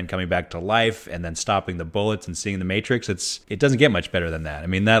killed and then coming back to life and then stopping the bullets and seeing the Matrix. It doesn't get much better than that. I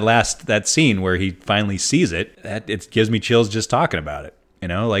mean, that scene where he finally sees it gives me chills just talking about it.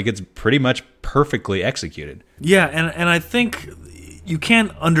 It's pretty much perfectly executed. Yeah. And I think you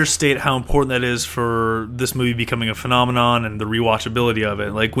can't understate how important that is for this movie becoming a phenomenon and the rewatchability of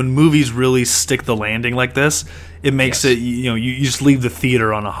it. Like, when movies really stick the landing like this, it makes it, you just leave the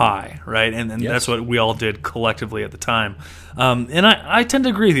theater on a high, right? And that's what we all did collectively at the time. And I tend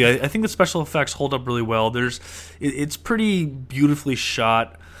to agree with you. I think the special effects hold up really well. It's pretty beautifully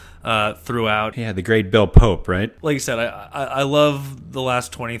shot throughout. Yeah, the great Bill Pope, right? Like I said, I love the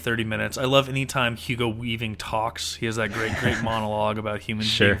last 20, 30 minutes. I love any time Hugo Weaving talks. He has that great monologue about human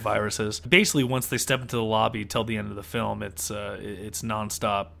being viruses. Basically, once they step into the lobby till the end of the film, it's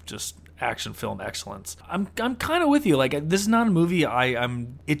nonstop, just action film excellence. I'm kind of with you. Like, this is not a movie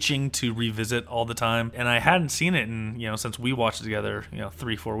I'm itching to revisit all the time, and I hadn't seen it in since we watched it together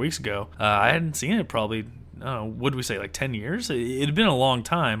 3-4 weeks ago. I hadn't seen it probably, would we say, like 10 years? It had been a long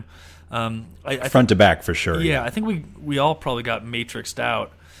time. Front to back for sure. Yeah, I think we all probably got Matrixed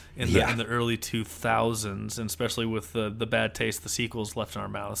out in the early 2000s, and especially with the bad taste the sequels left in our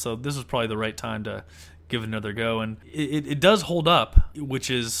mouths. So this was probably the right time to give it another go, and it does hold up,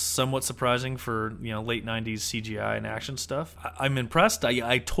 which is somewhat surprising for late 90s CGI and action stuff. I'm impressed.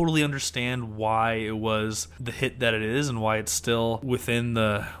 I totally understand why it was the hit that it is and why it's still within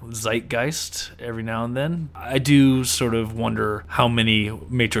the zeitgeist every now and then. I do sort of wonder how many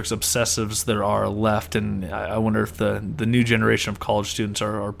Matrix obsessives there are left, and I wonder if the new generation of college students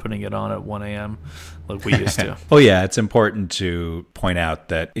are putting it on at 1 a.m. like we used to. Well, yeah, it's important to point out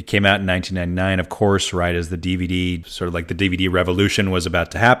that it came out in 1999, of course, right as the DVD, sort of like the DVD revolution was about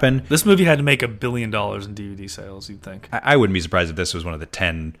to happen. This movie had to make $1 billion in DVD sales, you'd think. I wouldn't be surprised if this was one of the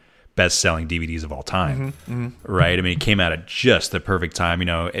 10 best-selling DVDs of all time, right? I mean, it came out at just the perfect time, and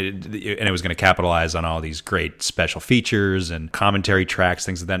it was going to capitalize on all these great special features and commentary tracks,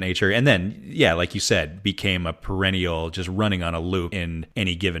 things of that nature. And then, yeah, like you said, became a perennial, just running on a loop in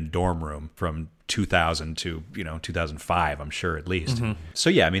any given dorm room from 2000 to 2005, I'm sure, at least. So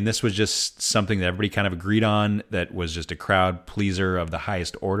yeah, I mean, this was just something that everybody kind of agreed on, that was just a crowd pleaser of the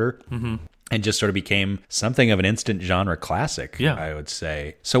highest order. And just sort of became something of an instant genre classic, I would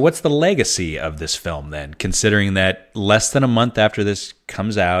say. So what's the legacy of this film then, considering that less than a month after this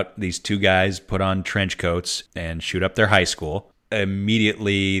comes out, these two guys put on trench coats and shoot up their high school?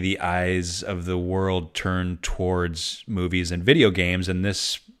 Immediately, the eyes of the world turn towards movies and video games, and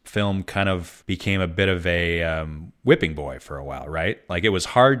this film kind of became a bit of a whipping boy for a while, right? Like, it was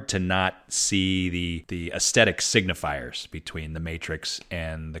hard to not see the aesthetic signifiers between the Matrix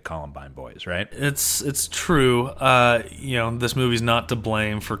and the Columbine boys, right? It's true. This movie's not to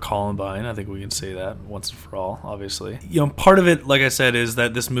blame for Columbine. I think we can say that once and for all, obviously. Part of it, like I said, is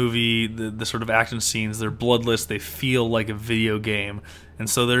that this movie, the sort of action scenes, they're bloodless, they feel like a video game. And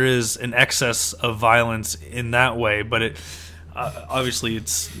so there is an excess of violence in that way, but it obviously it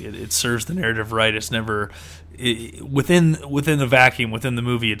serves the narrative right. It's never within the vacuum, within the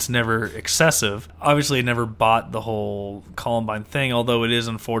movie, it's never excessive. Obviously, it never bought the whole Columbine thing, although it is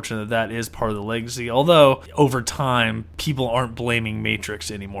unfortunate that is part of the legacy. Although over time, people aren't blaming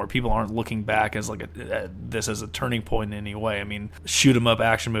Matrix anymore. People aren't looking back as this as a turning point in any way. I mean, shoot 'em up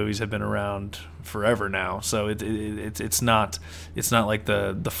action movies have been around forever now, so it's not like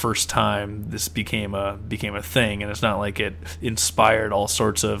the first time this became a thing, and it's not like it inspired all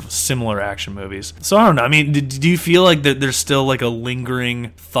sorts of similar action movies. So I don't know. I mean, do you feel like that there's still like a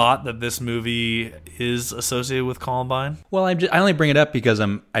lingering thought that this movie is associated with Columbine? Well, I only bring it up because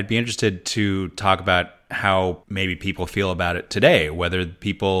I'd be interested to talk about how maybe people feel about it today, whether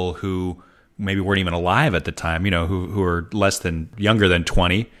people who maybe weren't even alive at the time, who are younger than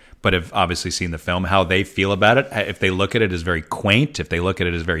 20, but have obviously seen the film, how they feel about it. If they look at it as very quaint, if they look at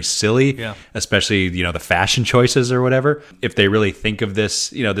it as very silly, especially, the fashion choices or whatever. If they really think of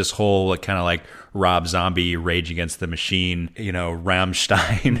this, this whole kind of like Rob Zombie, Rage Against the Machine,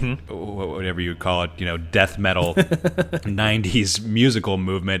 Rammstein, whatever you call it, death metal 90s musical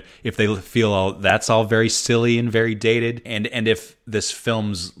movement, if they feel that's all very silly and very dated, and if this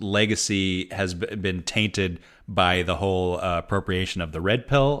film's legacy has been tainted by the whole appropriation of the red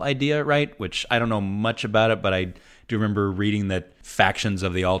pill idea, right? Which I don't know much about it, but I do remember reading that factions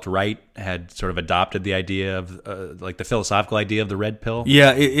of the alt-right had sort of adopted the idea of like the philosophical idea of the red pill.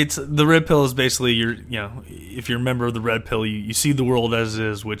 Yeah, it's the red pill is basically if you're a member of the red pill, you see the world as it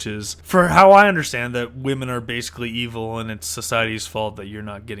is, which is, for how I understand, that women are basically evil and it's society's fault that you're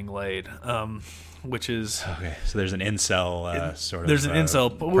not getting laid. Which is okay. So there's an incel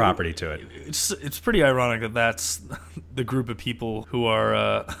incel property to it. It's pretty ironic that that's the group of people who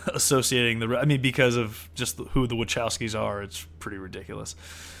are associating because of just who the Wachowskis are. It's pretty ridiculous.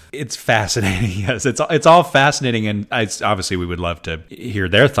 It's fascinating. Yes, it's all fascinating, and obviously we would love to hear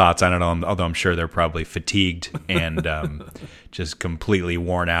their thoughts on it. Although I'm sure they're probably fatigued and just completely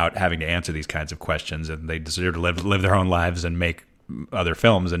worn out having to answer these kinds of questions, and they deserve to live their own lives and make other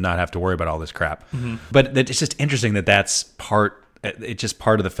films and not have to worry about all this crap. But it's just interesting it's just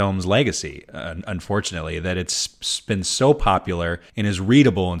part of the film's legacy, unfortunately, that it's been so popular and is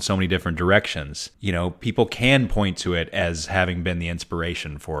readable in so many different directions. People can point to it as having been the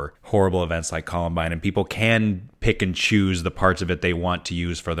inspiration for horrible events like Columbine, and people can pick and choose the parts of it they want to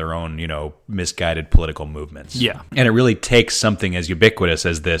use for their own, misguided political movements. Yeah. And it really takes something as ubiquitous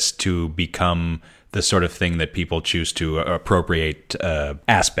as this to become the sort of thing that people choose to appropriate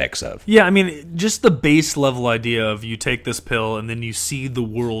aspects of. Yeah, I mean, just the base level idea of you take this pill and then you see the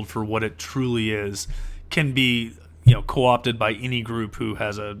world for what it truly is can be, co-opted by any group who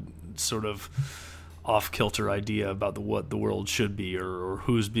has a sort of off-kilter idea about what the world should be, or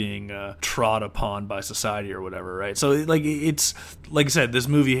who's being trod upon by society or whatever, right? So it's like I said, this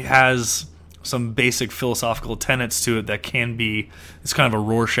movie has some basic philosophical tenets to it that it's kind of a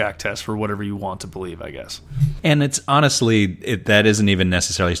Rorschach test for whatever you want to believe, I guess. And it's honestly, that isn't even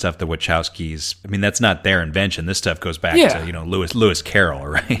necessarily stuff the Wachowskis, I mean, that's not their invention. This stuff goes back to, Lewis Carroll,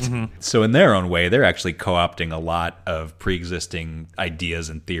 right? Mm-hmm. So in their own way, they're actually co-opting a lot of pre-existing ideas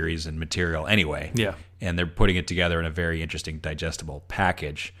and theories and material anyway. Yeah. And they're putting it together in a very interesting, digestible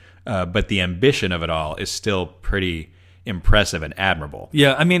package. But the ambition of it all is still pretty impressive and admirable.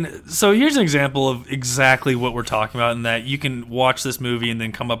 Yeah, I mean, so here's an example of exactly what we're talking about, in that you can watch this movie and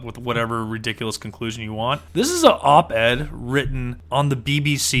then come up with whatever ridiculous conclusion you want. This is an op-ed written on the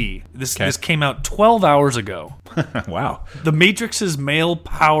BBC. This came out 12 hours ago. Wow. The Matrix's male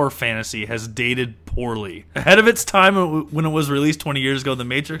power fantasy has dated poorly. Ahead of its time when it was released 20 years ago, The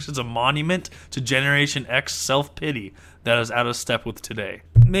Matrix is a monument to Generation X self-pity that is out of step with today.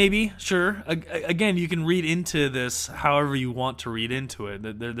 Maybe, sure. Again, you can read into this however you want to read into it.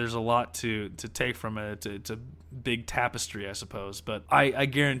 There's a lot to take from it. It's a big tapestry, I suppose. But I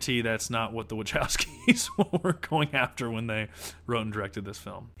guarantee that's not what the Wachowskis were going after when they wrote and directed this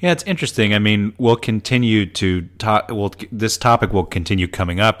film. Yeah, it's interesting. I mean, we'll continue to talk. This topic will continue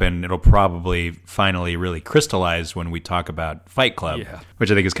coming up, and it'll probably finally really crystallize when we talk about Fight Club, which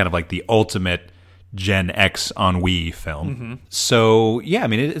I think is kind of like the ultimate Gen X ennui film. Mm-hmm. So, yeah, I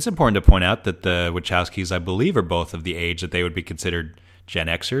mean, it's important to point out that the Wachowskis, I believe, are both of the age that they would be considered Gen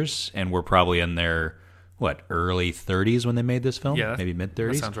Xers, and were probably in their, early 30s when they made this film? Yeah. Maybe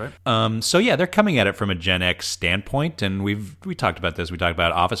mid-30s? That sounds right. So, yeah, they're coming at it from a Gen X standpoint, and we talked about this. We talked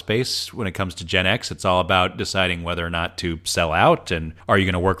about Office Space. When it comes to Gen X, it's all about deciding whether or not to sell out, and are you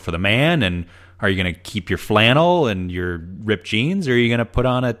going to work for the man, and are you going to keep your flannel and your ripped jeans, or are you going to put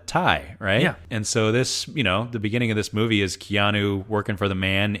on a tie, right? Yeah. And so this, the beginning of this movie is Keanu working for the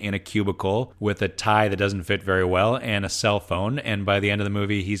man in a cubicle with a tie that doesn't fit very well and a cell phone. And by the end of the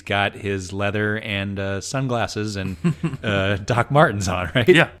movie, he's got his leather and sunglasses and Doc Martens on, right?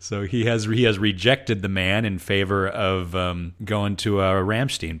 Yeah. So he has rejected the man in favor of going to a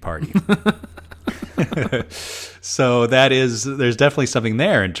Rammstein party. So there's definitely something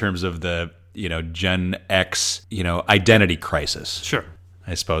there in terms of the Gen X, identity crisis. Sure.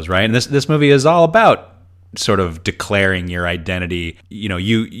 I suppose, right? And this movie is all about sort of declaring your identity.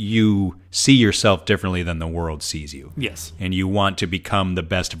 You see yourself differently than the world sees you. Yes. And you want to become the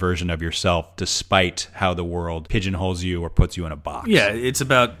best version of yourself despite how the world pigeonholes you or puts you in a box. Yeah, it's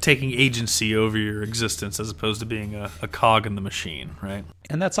about taking agency over your existence as opposed to being a cog in the machine, right?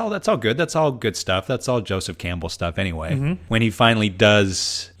 And that's all good. That's all good stuff. That's all Joseph Campbell stuff anyway. Mm-hmm. When he finally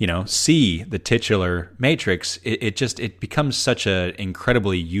does, see the titular Matrix, it becomes such an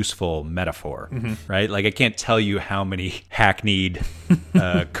incredibly useful metaphor, mm-hmm. right? Like, I can't tell you how many hackneyed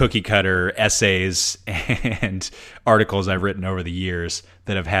cookie cutter essays and articles I've written over the years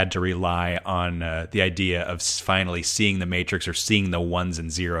that have had to rely on the idea of finally seeing the Matrix or seeing the ones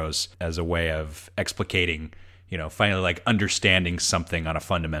and zeros as a way of explicating, finally like understanding something on a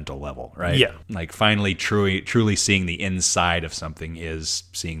fundamental level, right? Yeah. Like finally truly seeing the inside of something is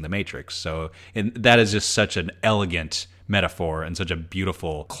seeing the Matrix. So that is just such an elegant metaphor and such a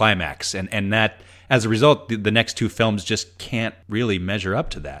beautiful climax. And that, as a result, the next two films just can't really measure up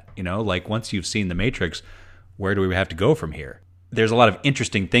to that. Like once you've seen the Matrix, where do we have to go from here? There's a lot of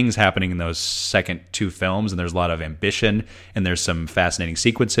interesting things happening in those second two films, and there's a lot of ambition, and there's some fascinating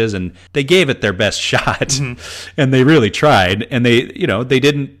sequences, and they gave it their best shot, mm-hmm. and they really tried, and they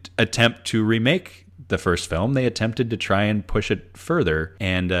didn't attempt to remake the first film. They attempted to try and push it further,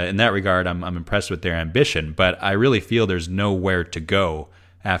 and in that regard, I'm impressed with their ambition, but I really feel there's nowhere to go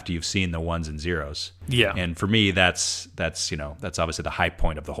after you've seen the ones and zeros. Yeah. And for me, that's obviously the high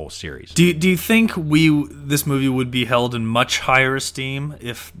point of the whole series. Do you think this movie would be held in much higher esteem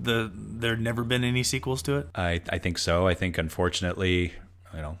if there'd never been any sequels to it? I think so. I think, unfortunately,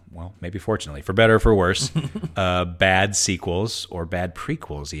 maybe fortunately, for better or for worse, bad sequels or bad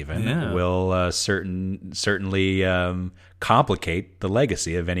prequels even will certainly complicate the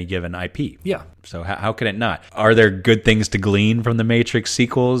legacy of any given IP. Yeah. So how can it not? Are there good things to glean from the Matrix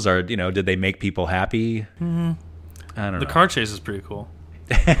sequels? Or, did they make people happy? Mm-hmm. I don't know. The car chase is pretty cool.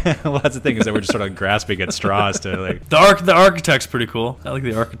 Well, that's the thing, is that we're just sort of grasping at straws to like. The architect's pretty cool. I like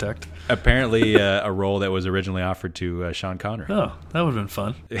the architect. Apparently, a role that was originally offered to Sean Connery. Oh, that would have been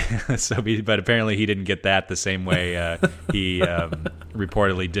fun. But apparently he didn't get that the same way he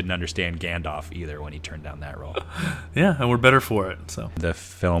reportedly didn't understand Gandalf either when he turned down that role. Yeah, and we're better for it. So the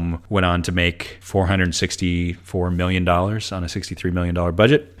film went on to make $464 million on a $63 million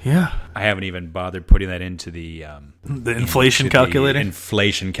budget. Yeah. I haven't even bothered putting that into the inflation calculator.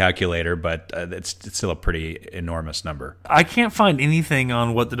 Inflation calculator, but it's still a pretty enormous number. I can't find anything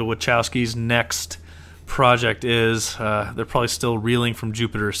on what the Wachowskis' next project is. They're probably still reeling from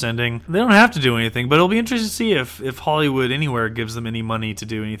Jupiter Ascending. They don't have to do anything, but it'll be interesting to see if Hollywood anywhere gives them any money to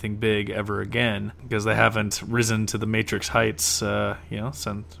do anything big ever again, because they haven't risen to the Matrix heights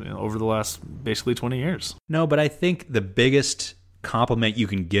since over the last basically 20 years. No, but I think the biggest compliment you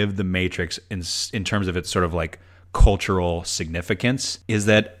can give the Matrix in terms of its sort of like cultural significance is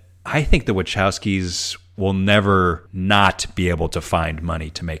that I think the Wachowskis will never not be able to find money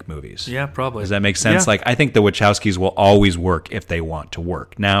to make movies. Yeah, probably. Does that make sense? Yeah. Like, I think the Wachowskis will always work if they want to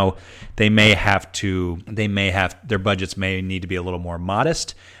work. Now, their budgets may need to be a little more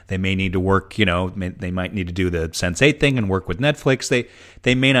modest. They may need to work, they might need to do the Sense8 thing and work with Netflix.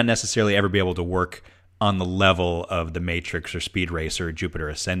 They may not necessarily ever be able to work on the level of The Matrix or Speed Racer or Jupiter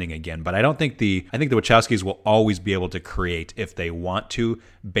Ascending again. But I think the Wachowskis will always be able to create if they want to,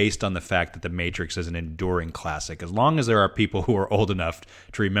 based on the fact that The Matrix is an enduring classic. As long as there are people who are old enough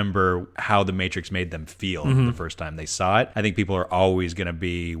to remember how The Matrix made them feel the first time they saw it, I think people are always going to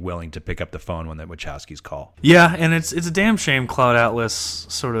be willing to pick up the phone when the Wachowskis call. Yeah, and it's a damn shame Cloud Atlas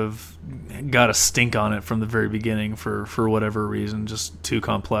sort of got a stink on it from the very beginning for whatever reason, just too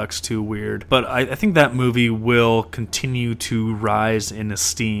complex, too weird. But I think that movie will continue to rise in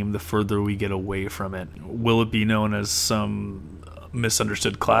esteem the further we get away from it. Will it be known as some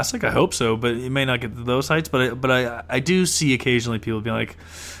misunderstood classic? I hope so, but it may not get to those heights. But I do see occasionally people being like,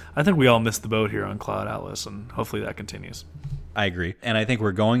 I think we all missed the boat here on Cloud Atlas, and hopefully that continues. I agree. And I think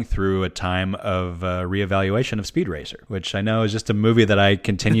we're going through a time of reevaluation of Speed Racer, which I know is just a movie that I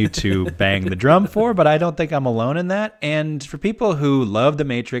continue to bang the drum for, but I don't think I'm alone in that. And for people who love The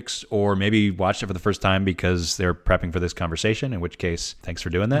Matrix or maybe watched it for the first time because they're prepping for this conversation, in which case, thanks for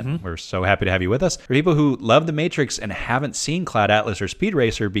doing that. We're so happy to have you with us. For people who love The Matrix and haven't seen Cloud Atlas or Speed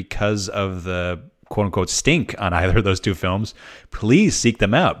Racer because of the quote-unquote stink on either of those two films, please seek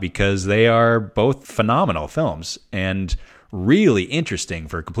them out because they are both phenomenal films and really interesting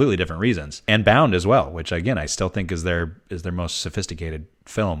for completely different reasons. And Bound as well, which again I still think is their most sophisticated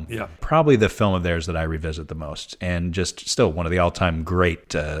film. Yeah. Probably the film of theirs that I revisit the most, and just still one of the all-time great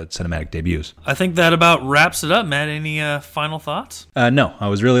cinematic debuts. I think that about wraps it up, Matt. Any final thoughts? No, I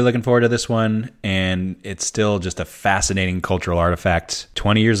was really looking forward to this one, and it's still just a fascinating cultural artifact.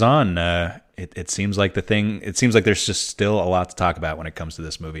 20 years on, it seems like there's just still a lot to talk about when it comes to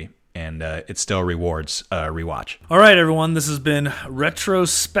this movie. And it still rewards a rewatch. All right, everyone. This has been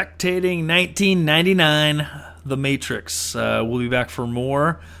Retrospectating 1999, The Matrix. We'll be back for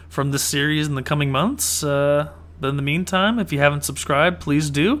more from this series in the coming months. But in the meantime, if you haven't subscribed, please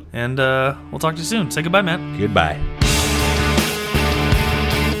do. And we'll talk to you soon. Say goodbye, Matt. Goodbye.